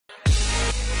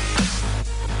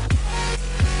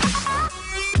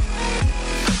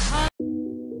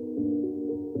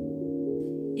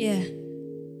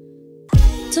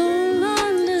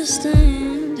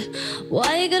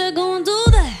Why you gotta go and do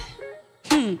that?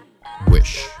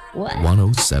 Wish What?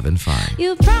 1075.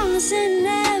 You promising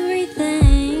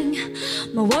everything.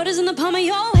 My word is in the palm of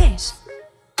your hands.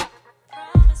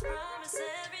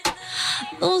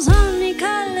 Those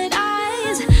honey-colored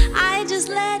eyes, I just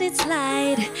let it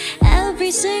slide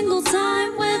every single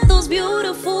time with those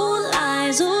beautiful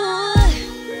lies. Ooh.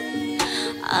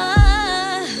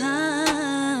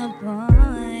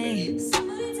 Boy.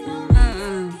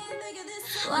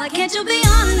 Why can't you be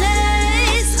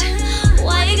honest?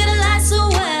 Why you gotta lie so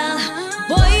well?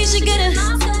 Boy, you should get it.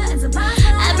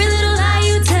 Every little lie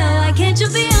you tell. Why can't you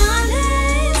be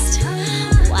honest?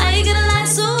 Why you gotta lie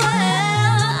so well?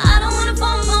 I don't wanna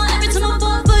fall more every time I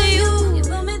fall for you.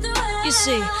 You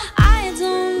see, I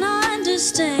don't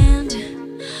understand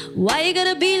why you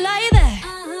gotta be like that.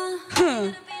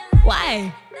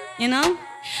 Why? You know?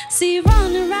 See you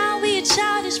running around with your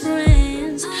childish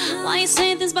friends. Why you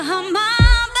saying things behind my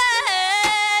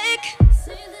back?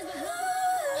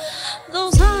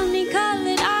 Those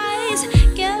honey-colored eyes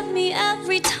get me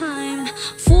every time.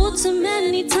 Fooled too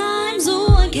many times. Ooh,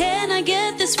 why can't I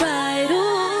get this right?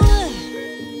 Ooh,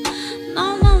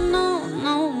 no, no, no,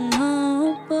 no,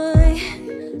 no, boy.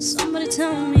 Somebody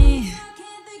tell me,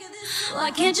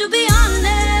 why can't you be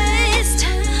honest?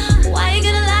 Why you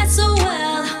gotta lie so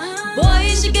well? Boy,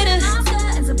 you should get it.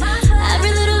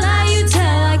 Every little lie you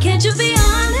tell. Why can't you be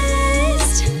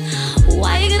honest?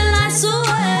 Why you gotta lie so well?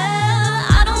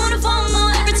 I don't wanna fall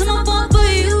more every time I fall for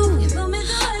you.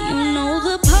 You know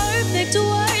the perfect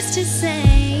words to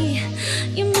say.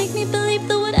 You make me believe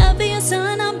that whatever you're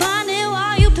selling, I'm buying it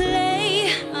while you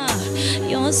play.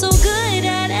 You're so good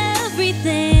at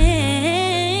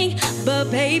everything, but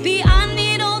baby, I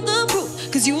need all the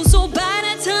proof, 'cause you're so bad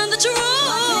at telling the truth.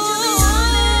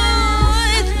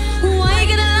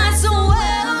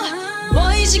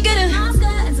 You should get it.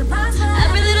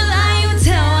 Every little lie you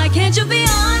tell. Why can't you be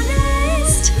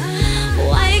honest?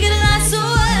 Why you gotta lie so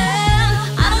well?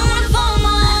 I don't wanna fall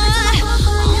more.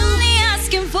 Only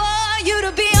asking for you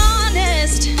to be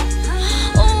honest.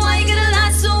 Why you gotta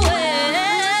lie so well?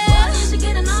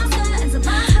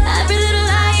 Every little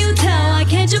lie you tell. Why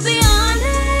can't you be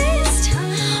honest?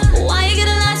 Why you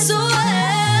gotta lie so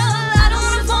well? I don't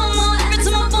wanna fall more every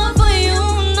time I fall for you.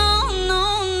 No, no,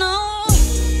 no.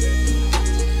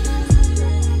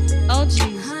 Oh,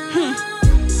 jeez.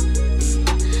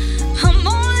 I'm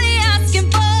only asking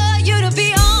for you to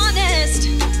be honest.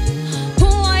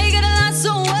 Why you gotta lie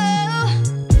so well?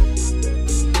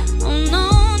 Oh, no,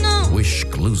 no. Wish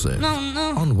exclusive No,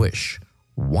 no. on Wish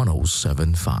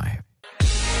 1075.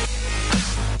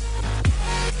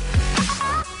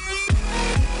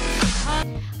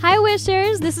 Hi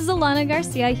Wishers, this is Ylona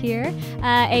Garcia here,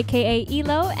 aka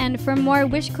Elo, and for more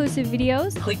Wish-clusive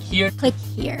videos, Click here. click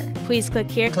here. Please click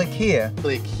here. Click here.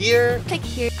 Click here. Click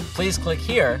here. Please click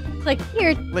here. Click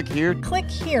here. Click here. Click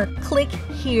here. Click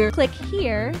here. Click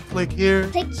here. Click here.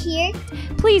 Click here.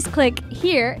 Please click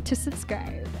here to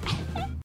subscribe.